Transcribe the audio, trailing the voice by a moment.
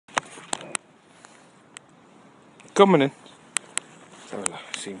Come on in. Oh,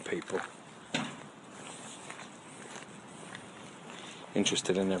 I've seen people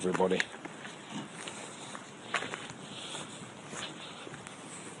interested in everybody.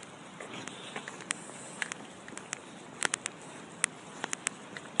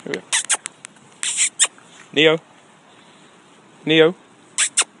 Neo. Neo.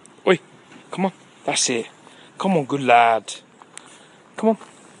 Oi. Come on. That's it. Come on, good lad. Come on.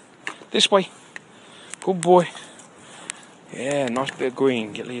 This way. Good boy. Yeah, nice bit of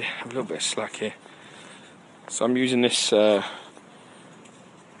green. Have a little bit of slack here. So I'm using this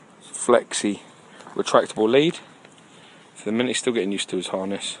flexi retractable lead. For the minute, he's still getting used to his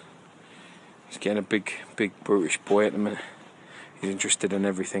harness. He's getting a big brutish boy at the minute. He's interested in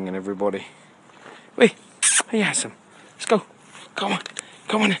everything and everybody. Wait, he has him. Let's go. Come on.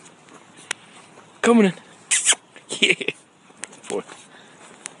 Come on in. Come on in. Yeah. Boy.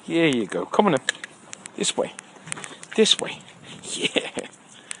 Here you go. Come on in. This way. This way. Yeah.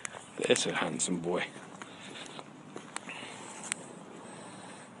 There's a handsome boy.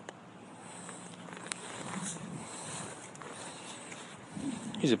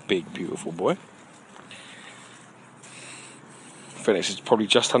 He's a big, beautiful boy. I think this is probably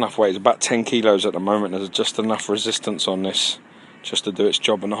just enough weight. It's about 10 kilos at the moment. There's just enough resistance on this just to do its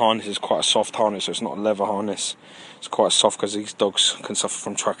job. And the harness is quite a soft harness, so it's not a leather harness. It's quite soft because these dogs can suffer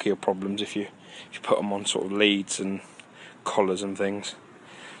from trachea problems if you put them on sort of leads and collars and things.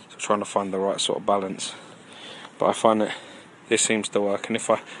 So trying to find the right sort of balance. But I find that this seems to work. And if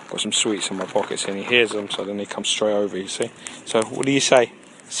I got some sweets in my pockets and he hears them, so then he comes straight over, you see. So what do you say?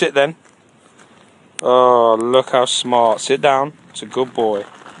 Sit then. Oh, look how smart. Sit down. It's a good boy.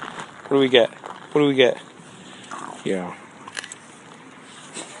 What do we get? What do we get? Yeah.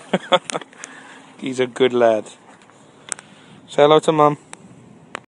 He's a good lad. Say hello to Mum.